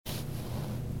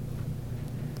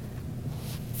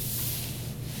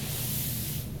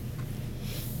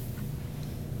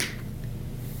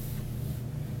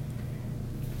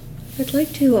I'd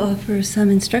like to offer some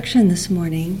instruction this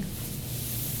morning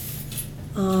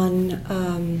on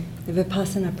the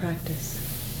Vipassana practice.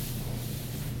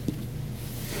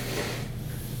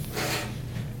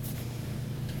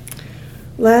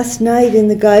 Last night in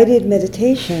the guided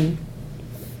meditation,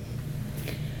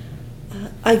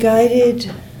 I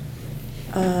guided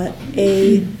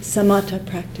a samatha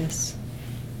practice.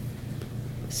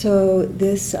 So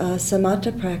this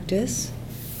samatha practice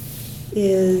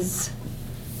is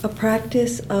a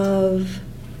practice of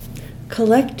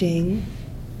collecting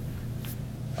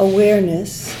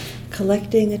awareness,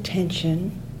 collecting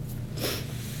attention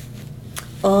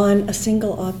on a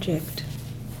single object.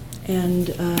 And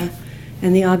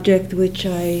the object which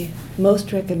I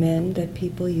most recommend that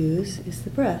people use is the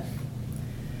breath.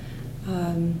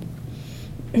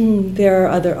 There are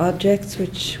other objects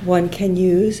which one can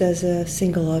use as a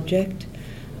single object,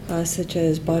 such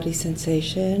as body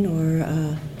sensation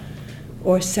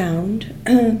or sound.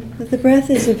 But the breath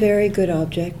is a very good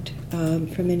object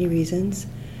for many reasons.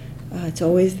 It's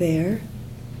always there.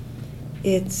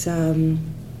 It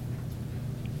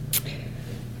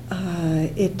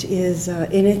is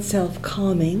in itself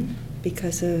calming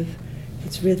because of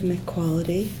its rhythmic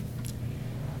quality.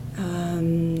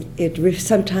 It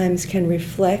sometimes can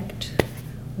reflect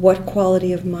what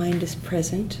quality of mind is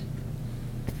present.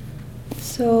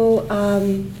 So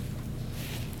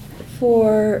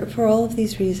for all of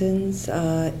these reasons,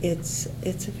 it's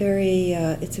a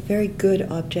very good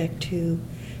object to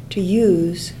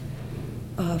use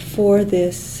for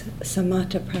this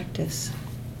samatha practice.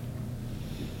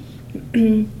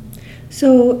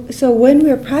 So when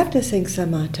we're practicing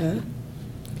samatha,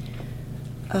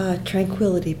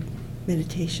 tranquility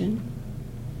meditation,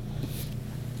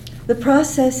 the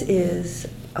process is,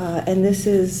 and this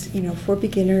is for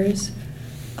beginners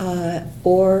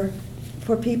or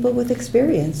for people with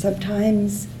experience.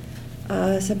 Sometimes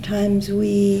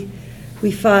we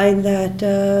find that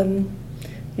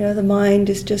the mind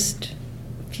is just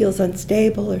feels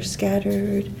unstable or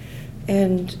scattered,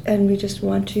 and we just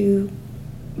want to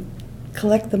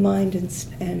collect the mind and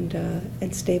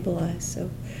stabilize.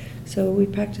 So we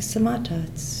practice samatha.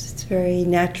 It's very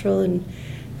natural and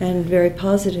very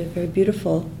positive, very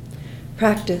beautiful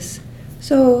practice.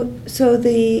 So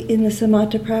in the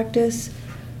samatha practice,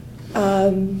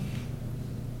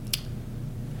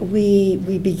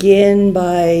 we begin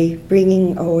by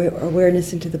bringing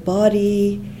awareness into the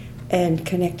body and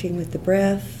connecting with the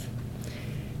breath,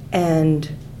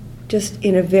 and just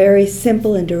in a very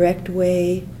simple and direct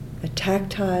way, a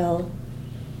tactile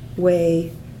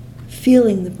way,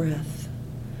 feeling the breath.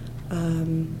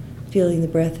 Feeling the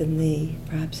breath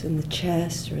perhaps in the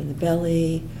chest or in the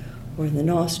belly or in the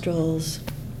nostrils.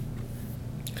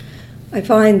 I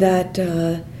find that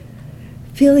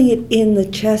feeling it in the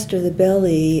chest or the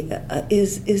belly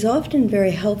is often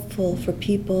very helpful for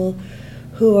people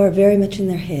who are very much in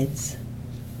their heads,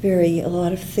 a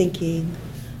lot of thinking.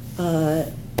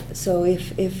 So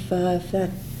if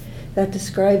that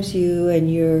describes you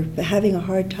and you're having a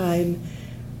hard time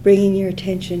bringing your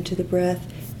attention to the breath,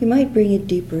 you might bring it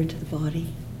deeper into the body.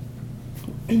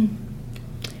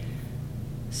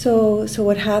 So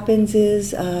what happens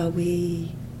is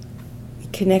we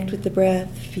connect with the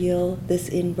breath, feel this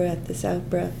in-breath, this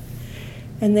out-breath,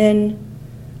 and then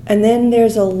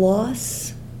there's a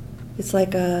loss. It's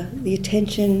like the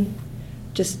attention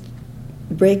just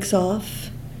breaks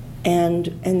off, and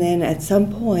then at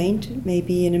some point,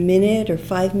 maybe in a minute or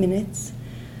 5 minutes,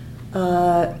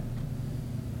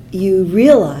 you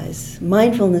realize,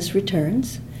 mindfulness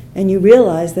returns, and you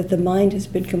realize that the mind has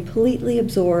been completely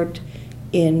absorbed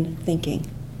in thinking,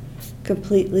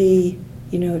 completely,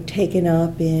 taken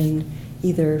up in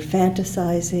either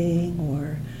fantasizing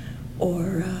or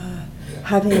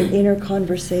having an inner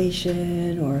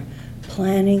conversation or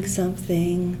planning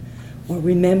something or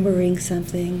remembering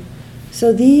something.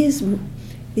 So these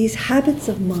habits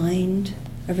of mind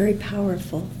are very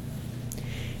powerful,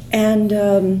 and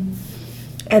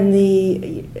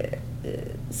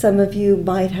some of you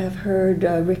might have heard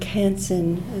Rick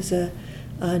Hansen is a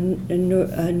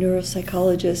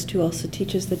neuropsychologist who also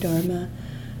teaches the Dharma.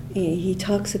 He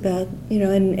talks about,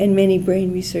 and many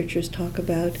brain researchers talk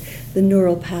about the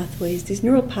neural pathways. These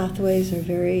neural pathways are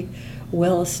very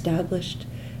well established,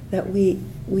 that we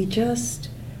just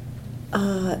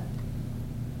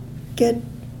get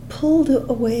pulled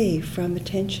away from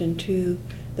attention to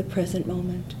the present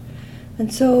moment.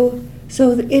 And so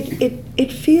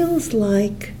it feels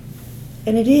like,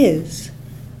 and it is,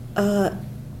 a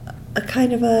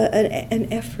kind of an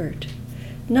effort.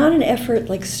 Not an effort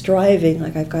like striving,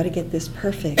 like I've got to get this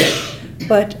perfect,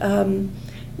 but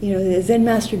the Zen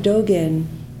Master Dogen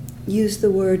use the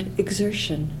word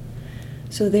exertion.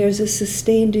 So there's a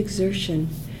sustained exertion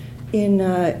in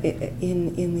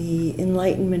the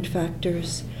enlightenment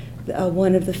factors.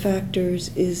 One of the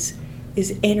factors is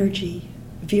energy,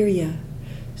 virya.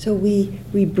 So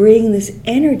we bring this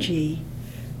energy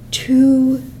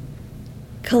to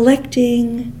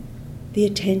collecting the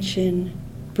attention,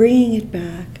 bringing it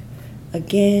back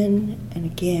again and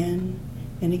again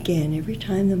and again, every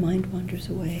time the mind wanders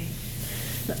away.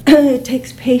 It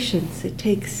takes patience, it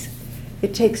takes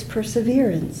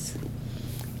perseverance.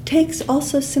 It takes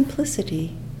also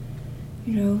simplicity.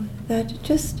 That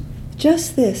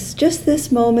just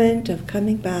this moment of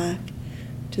coming back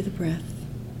to the breath.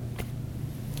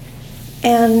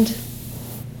 And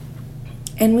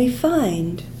we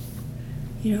find,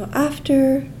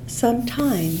 after some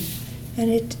time, and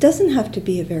it doesn't have to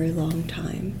be a very long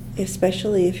time,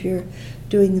 especially if you're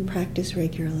doing the practice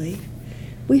regularly,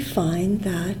 we find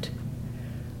that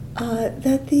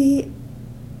the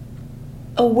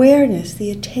awareness, the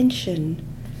attention,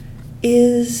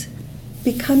 is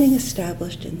becoming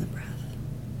established in the breath.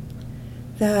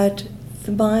 That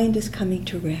the mind is coming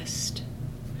to rest.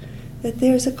 That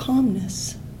there's a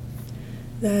calmness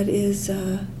that is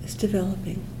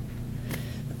developing.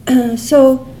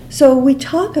 So we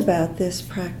talk about this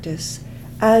practice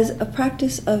as a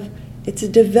practice it's a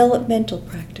developmental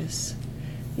practice.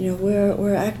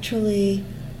 We're actually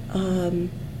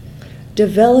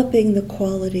developing the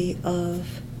quality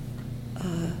of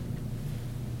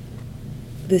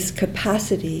this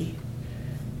capacity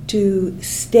to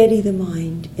steady the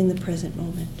mind in the present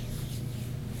moment.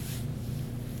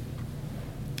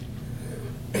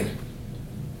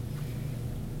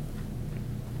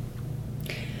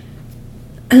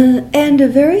 And a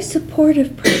very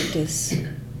supportive practice,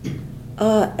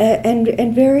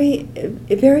 and very,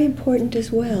 very important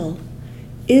as well,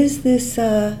 is this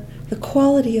the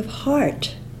quality of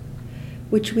heart,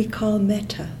 which we call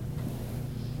metta,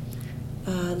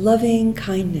 loving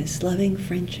kindness, loving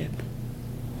friendship.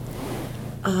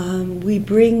 We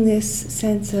bring this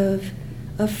sense of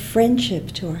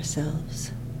friendship to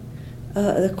ourselves,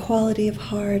 the quality of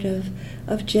heart,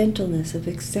 of gentleness, of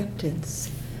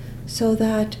acceptance. So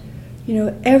that,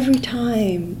 every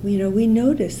time, we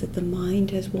notice that the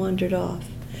mind has wandered off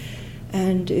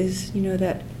and is,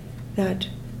 that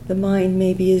the mind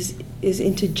maybe is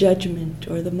into judgment,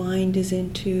 or the mind is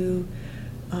into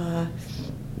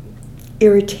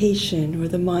irritation, or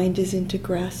the mind is into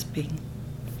grasping.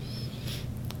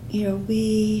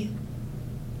 We're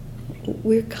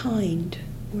kind,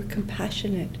 we're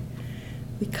compassionate.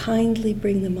 We kindly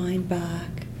bring the mind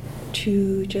back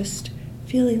to just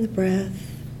feeling the breath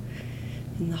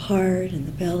in the heart and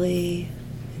the belly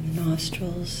and the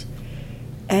nostrils.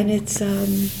 And it's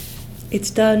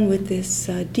done with this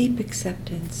deep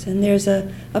acceptance. And there's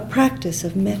a practice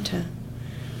of metta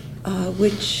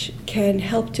which can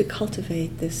help to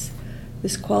cultivate this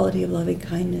quality of loving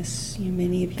kindness.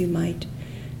 Many of you might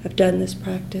have done this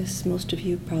practice. Most of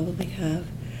you probably have.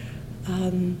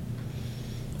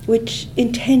 Which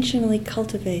intentionally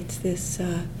cultivates this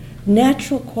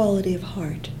natural quality of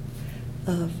heart,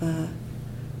 of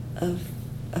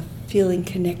feeling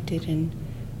connected and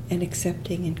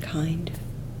accepting and kind.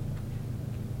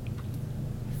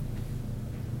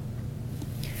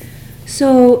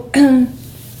 So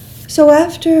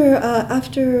after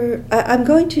I'm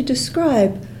going to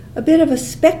describe a bit of a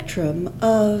spectrum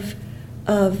of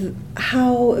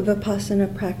how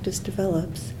Vipassana practice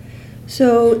develops.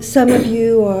 So some of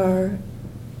you are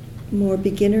more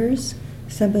beginners.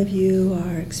 Some of you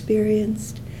are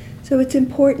experienced. So it's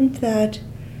important that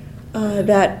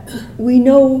we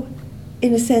know,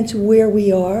 in a sense, where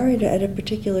we are at a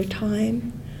particular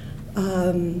time,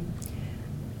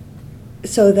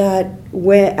 so that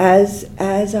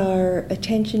as our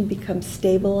attention becomes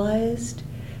stabilized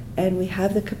and we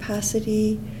have the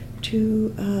capacity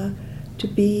to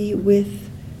be with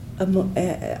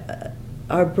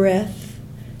our breath,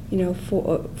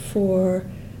 for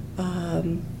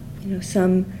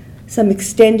some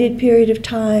extended period of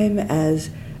time, as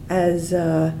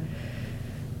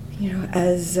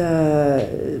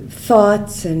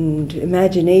thoughts and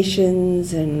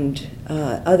imaginations and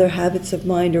other habits of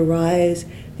mind arise,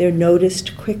 they're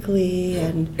noticed quickly,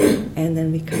 and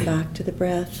then we come back to the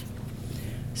breath.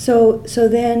 So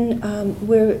then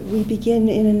we begin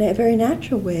in a very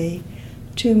natural way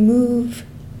to move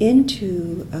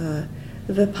into the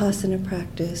Vipassana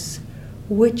practice,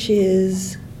 which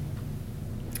is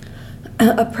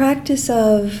a practice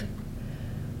of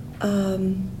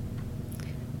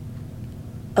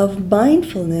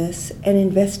mindfulness and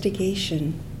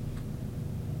investigation.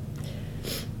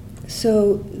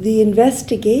 So the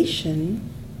investigation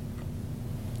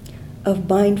of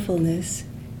mindfulness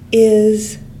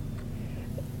is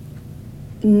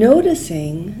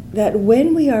noticing that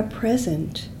when we are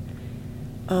present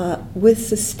with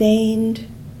sustained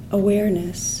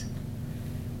awareness,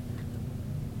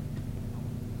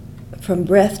 from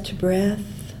breath to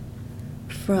breath,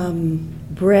 from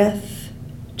breath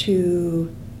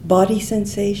to body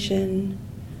sensation,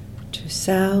 to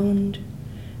sound,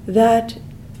 that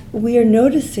we are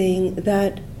noticing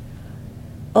that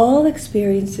all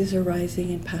experiences are arising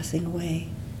and passing away.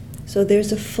 So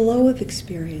there's a flow of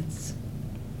experience.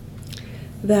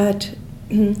 That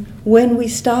when we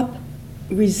stop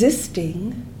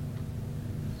resisting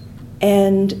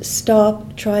and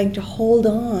stop trying to hold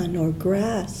on or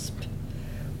grasp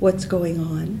what's going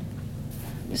on,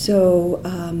 so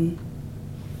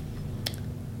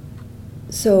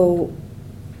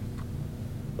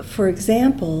for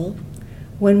example,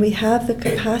 when we have the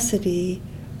capacity,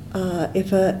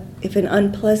 if an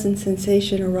unpleasant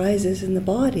sensation arises in the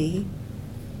body,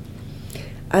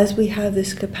 as we have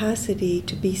this capacity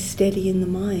to be steady in the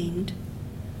mind,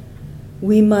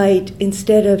 we might,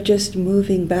 instead of just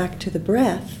moving back to the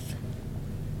breath,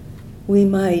 we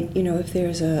might, if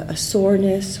there's a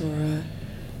soreness or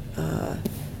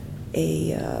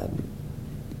a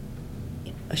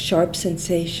sharp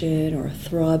sensation or a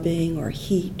throbbing or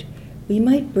heat, we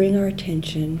might bring our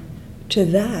attention to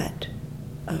that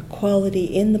quality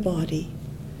in the body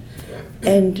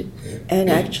and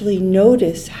actually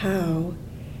notice how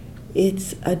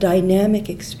it's a dynamic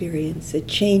experience. It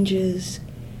changes,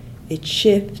 it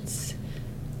shifts,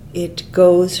 it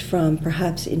goes from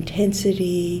perhaps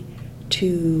intensity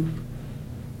to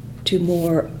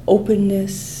more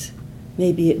openness.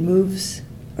 Maybe it moves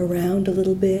around a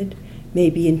little bit.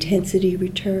 Maybe intensity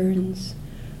returns.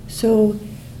 So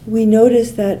we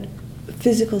notice that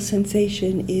physical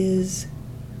sensation is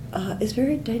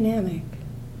very dynamic.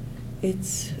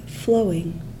 It's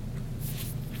flowing.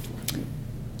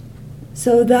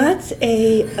 So that's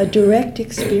a direct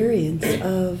experience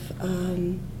of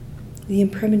the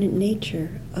impermanent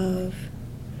nature of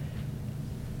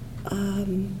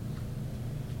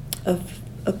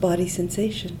body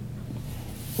sensation.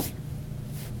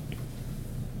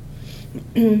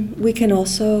 We can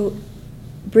also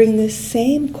bring this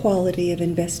same quality of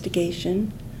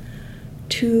investigation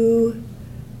to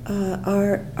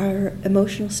our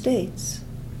emotional states.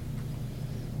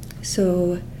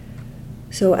 So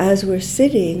as we're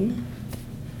sitting,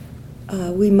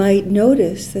 we might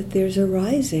notice that there's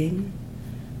arising,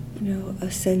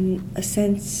 a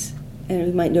sense, and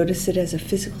we might notice it as a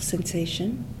physical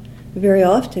sensation. Very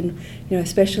often,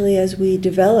 especially as we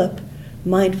develop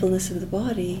mindfulness of the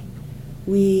body,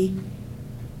 the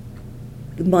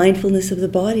mindfulness of the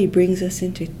body brings us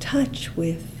into touch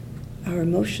with our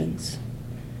emotions.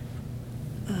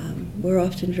 We're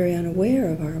often very unaware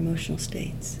of our emotional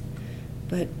states.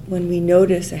 But when we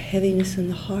notice a heaviness in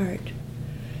the heart,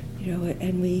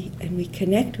 and we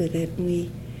connect with it, and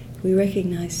we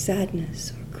recognize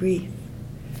sadness or grief,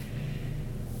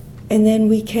 and then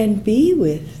we can be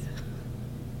with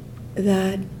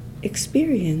that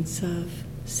experience of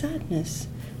sadness.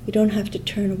 We don't have to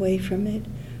turn away from it.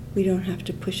 We don't have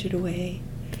to push it away.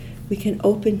 We can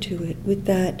open to it with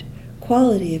that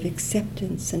quality of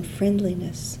acceptance and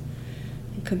friendliness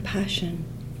and compassion,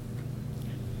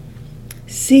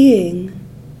 seeing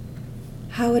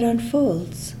how it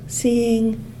unfolds,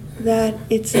 seeing that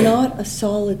it's not a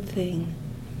solid thing.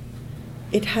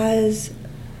 It has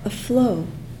a flow.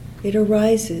 It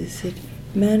arises, it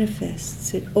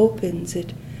manifests, it opens,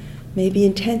 it maybe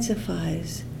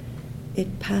intensifies,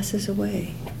 it passes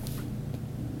away.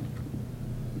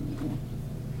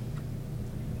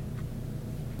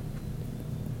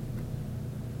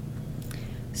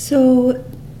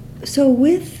 So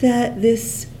with that,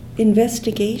 this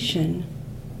investigation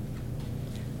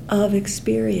of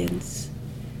experience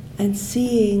and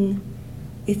seeing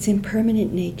its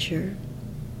impermanent nature,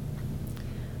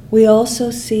 we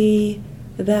also see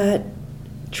that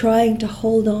trying to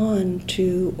hold on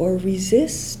to or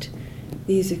resist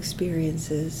these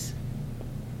experiences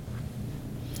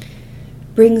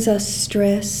brings us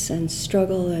stress and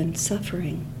struggle and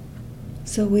suffering.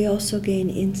 So we also gain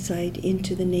insight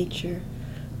into the nature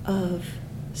of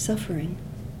suffering,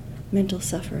 mental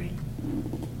suffering.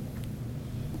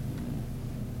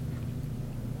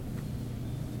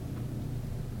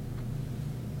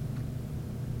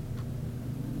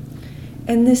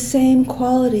 And this same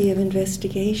quality of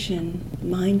investigation,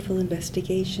 mindful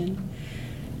investigation,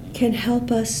 can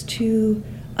help us to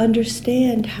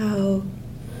understand how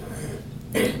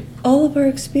all of our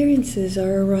experiences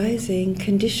are arising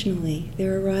conditionally.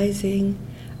 They're arising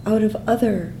out of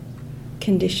other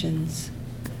conditions.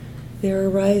 They're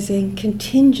arising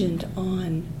contingent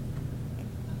on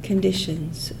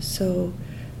conditions. So,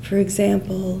 for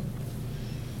example,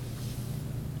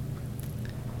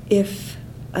 if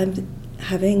I'm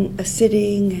having a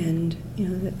sitting and,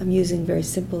 I'm using a very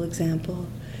simple example,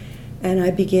 and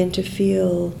I begin to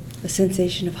feel a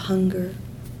sensation of hunger,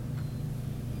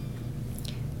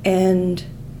 and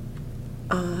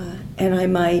I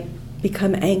might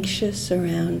become anxious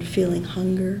around feeling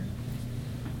hunger,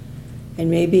 and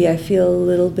maybe I feel a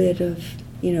little bit of,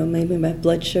 maybe my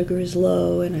blood sugar is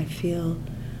low and I feel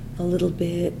a little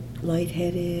bit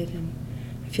lightheaded, and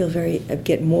I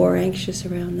get more anxious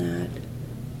around that.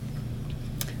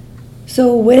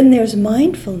 So when there's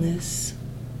mindfulness,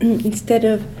 instead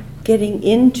of getting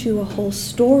into a whole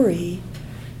story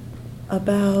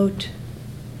about,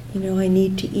 I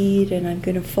need to eat and I'm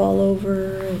going to fall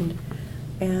over,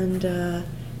 and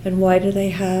why do they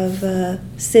have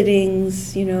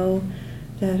sittings,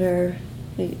 that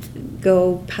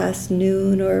go past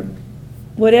noon, or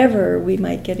whatever we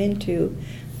might get into,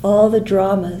 all the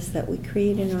dramas that we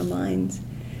create in our minds.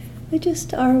 We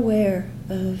just are aware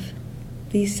of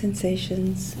these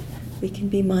sensations. We can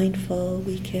be mindful.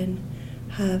 We can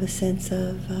have a sense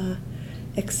of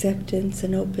acceptance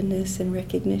and openness and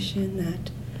recognition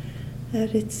that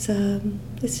it's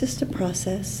just a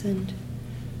process, and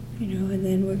and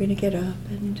then we're going to get up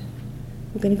and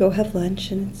we're going to go have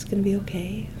lunch, and it's going to be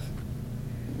okay.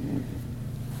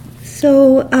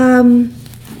 So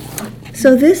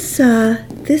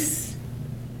this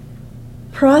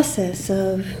process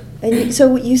of, and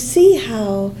so you see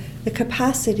how the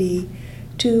capacity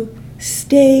to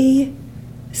stay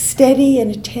steady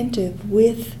and attentive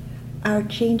with our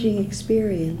changing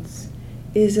experience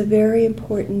is a very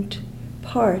important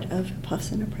part of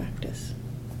Vipassana practice.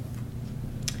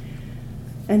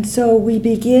 And so we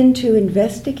begin to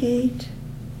investigate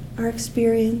our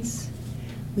experience.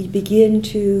 We begin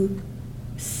to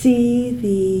see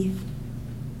the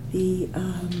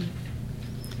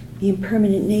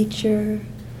impermanent nature,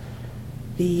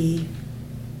 the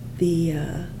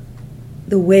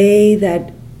way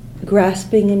that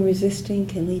grasping and resisting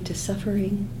can lead to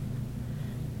suffering.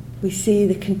 We see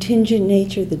the contingent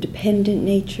nature, the dependent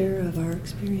nature of our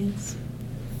experience.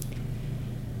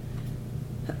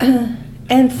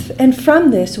 And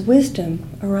from this, wisdom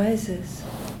arises,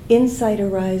 insight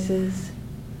arises,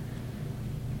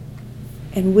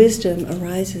 and wisdom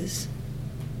arises.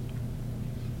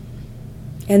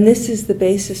 And this is the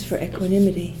basis for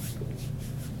equanimity.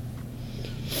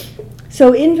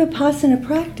 So in Vipassana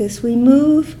practice, we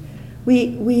move,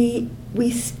 we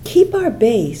keep our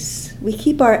base, we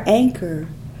keep our anchor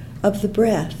of the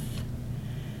breath.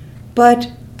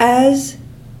 But as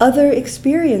other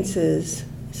experiences,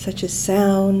 such as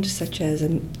sound, such as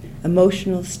an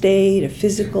emotional state, a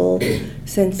physical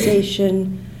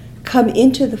sensation, come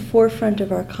into the forefront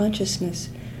of our consciousness,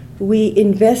 we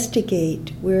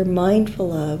investigate, we're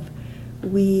mindful of,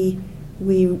 we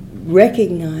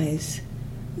recognize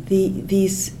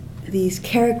these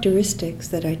characteristics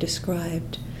that I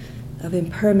described of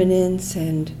impermanence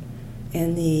and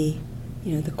the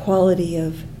quality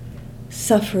of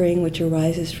suffering which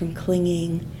arises from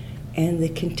clinging, and the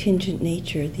contingent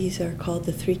nature. These are called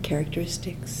the three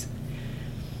characteristics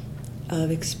of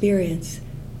experience.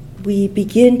 We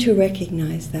begin to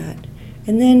recognize that,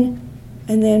 and then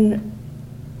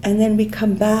we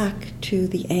come back to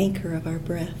the anchor of our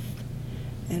breath,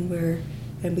 and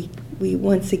we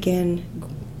once again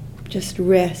just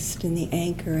rest in the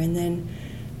anchor, and then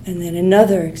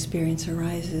another experience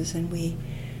arises, and we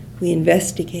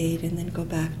investigate and then go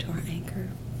back to our anchor.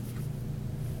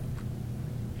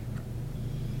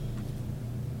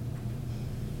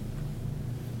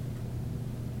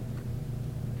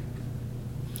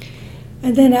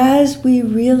 And then as we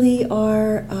really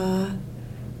are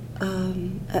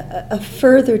a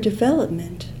further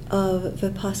development of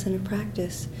Vipassana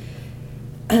practice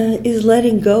is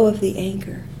letting go of the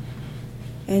anchor.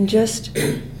 And just,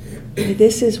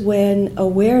 this is when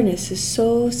awareness is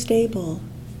so stable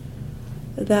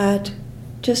that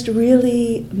just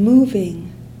really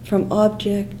moving from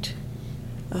object,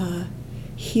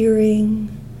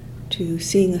 hearing, to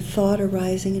seeing a thought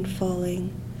arising and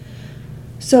falling.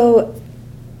 So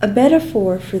a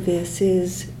metaphor for this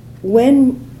is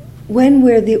when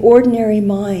we're the ordinary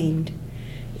mind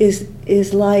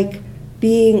is like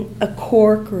being a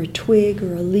cork or a twig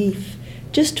or a leaf,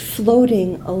 just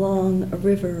floating along a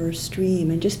river or stream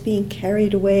and just being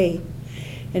carried away,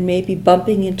 and maybe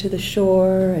bumping into the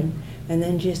shore and and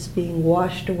then just being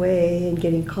washed away and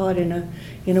getting caught in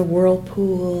a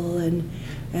whirlpool and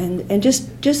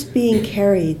just being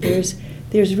carried. There's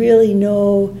really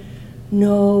no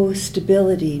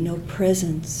stability, no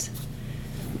presence.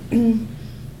 And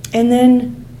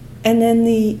then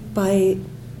by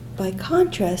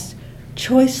contrast,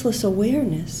 choiceless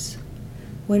awareness,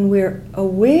 when we're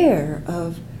aware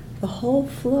of the whole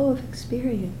flow of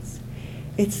experience,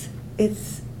 it's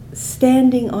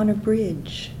standing on a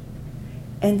bridge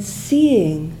and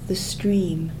seeing the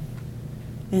stream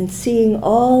and seeing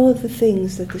all of the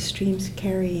things that the stream's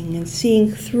carrying and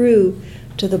seeing through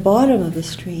to the bottom of the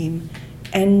stream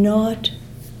and not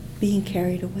being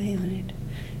carried away on it.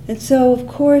 And so, of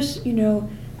course,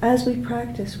 as we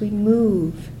practice, we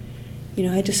move.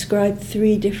 I described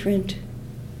 3 different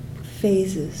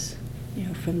phases,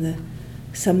 from the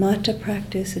samatha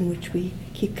practice, in which we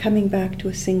keep coming back to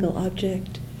a single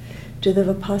object, to the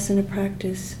Vipassana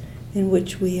practice, in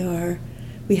which we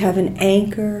have an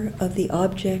anchor of the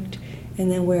object,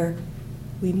 and then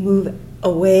we move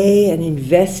away and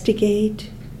investigate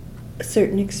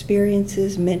certain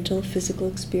experiences, mental, physical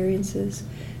experiences,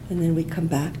 and then we come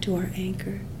back to our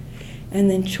anchor. And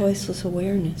then choiceless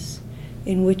awareness,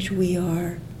 in which we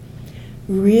are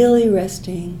really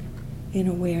resting in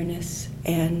awareness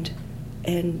and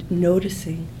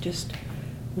noticing just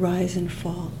rise and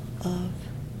fall of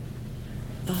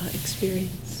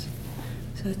experience.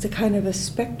 So it's a kind of a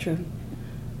spectrum.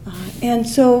 And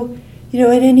so,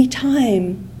 at any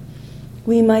time,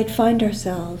 we might find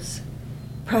ourselves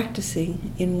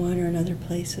practicing in one or another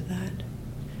place of that.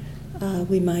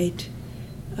 We might,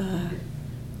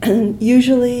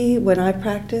 usually when I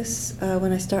practice,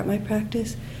 when I start my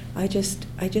practice, I just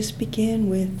begin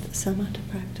with samatha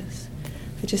practice.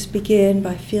 I just begin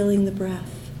by feeling the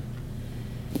breath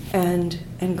and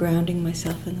grounding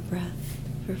myself in the breath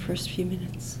for the first few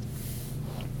minutes.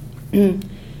 and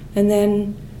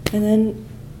then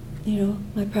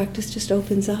my practice just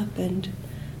opens up and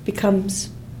becomes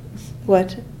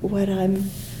what I'm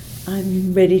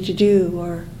ready to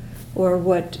do, or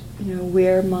what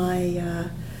where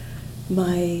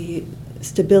my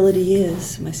stability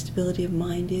is, my stability of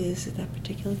mind is at that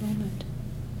particular moment.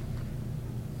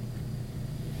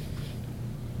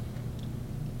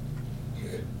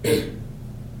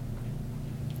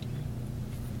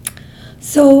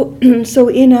 So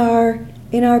in our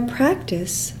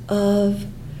practice of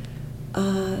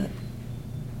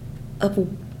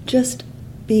just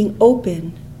being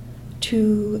open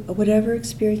to whatever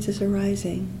experience is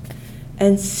arising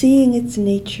and seeing its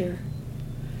nature,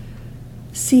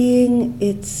 seeing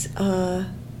it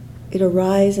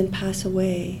arise and pass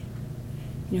away,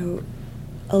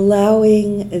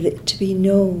 allowing it to be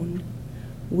known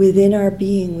within our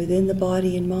being, within the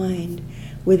body and mind,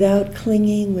 without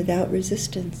clinging, without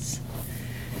resistance.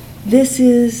 This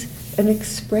is an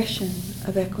expression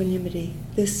of equanimity.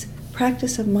 This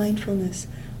practice of mindfulness,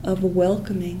 of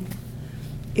welcoming,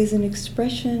 is an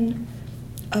expression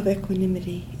of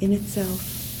equanimity in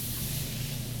itself.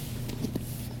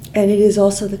 And it is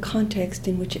also the context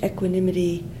in which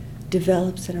equanimity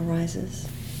develops and arises.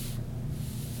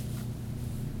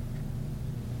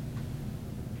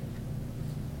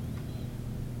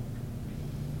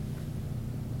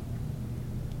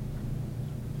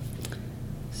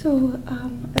 So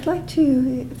I'd like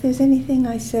to, if there's anything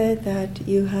I said that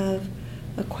you have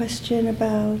a question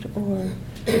about, or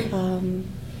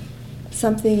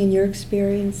something in your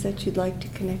experience that you'd like to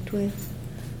connect with,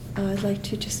 I'd like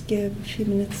to just give a few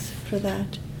minutes for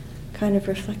that kind of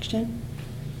reflection.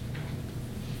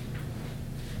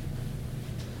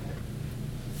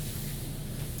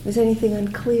 Is anything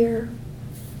unclear?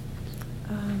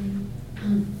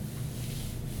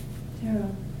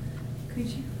 Daryl, could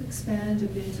you expand a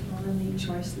bit on the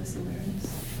choiceless awareness?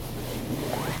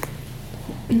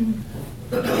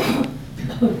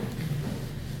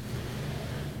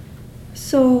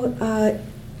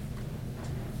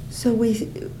 So we,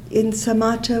 in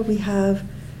samatha, we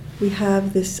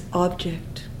have this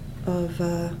object of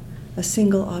a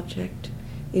single object,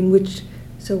 in which,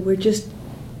 so we're just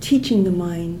teaching the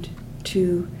mind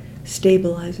to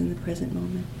stabilize in the present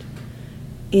moment.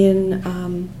 And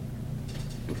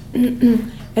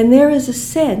there is a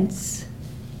sense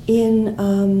in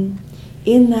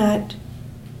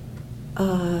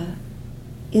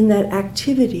that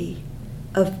activity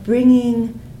of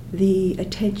bringing the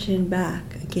attention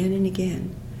back again and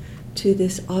again to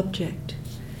this object,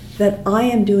 that I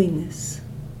am doing this.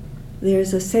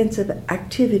 There's a sense of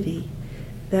activity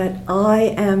that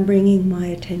I am bringing my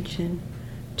attention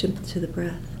to the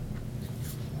breath.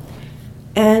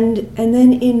 And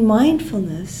then in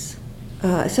mindfulness,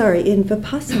 in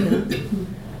Vipassana,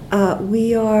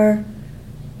 we are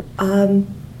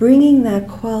bringing that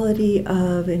quality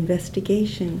of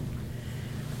investigation,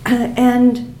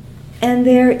 and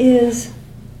there is,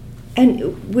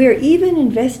 and we're even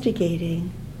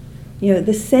investigating,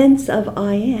 the sense of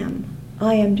I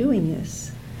am doing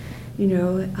this,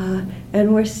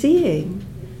 and we're seeing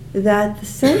that the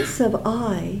sense of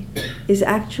I is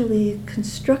actually a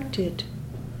constructed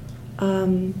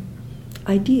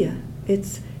idea.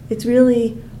 It's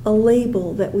really a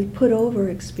label that we put over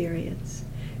experience.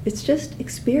 It's just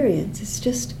experience. It's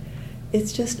just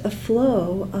a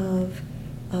flow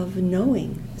of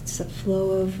knowing. It's a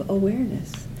flow of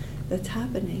awareness that's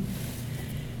happening.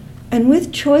 And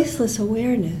with choiceless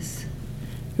awareness,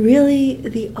 really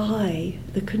the I,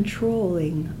 the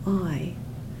controlling I,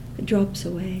 drops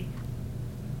away.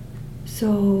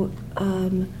 So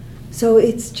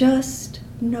it's just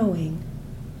knowing,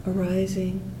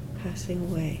 arising, passing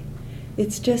away.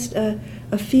 It's just a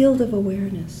field of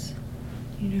awareness,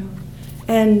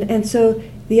 And so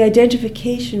the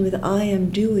identification with I am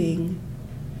doing,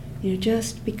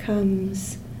 just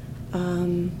becomes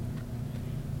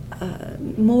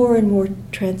more and more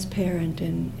transparent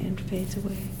and fades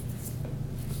away.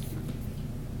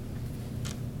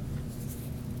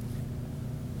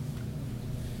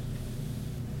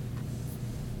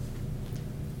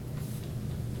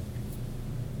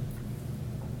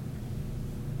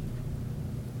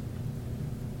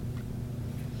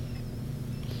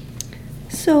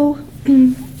 So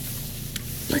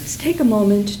let's take a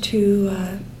moment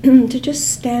to just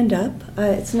stand up.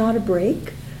 It's not a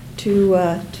break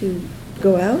to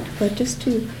go out, but just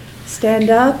to stand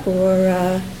up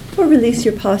or release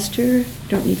your posture. You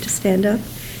don't need to stand up,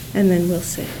 and then we'll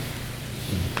sit.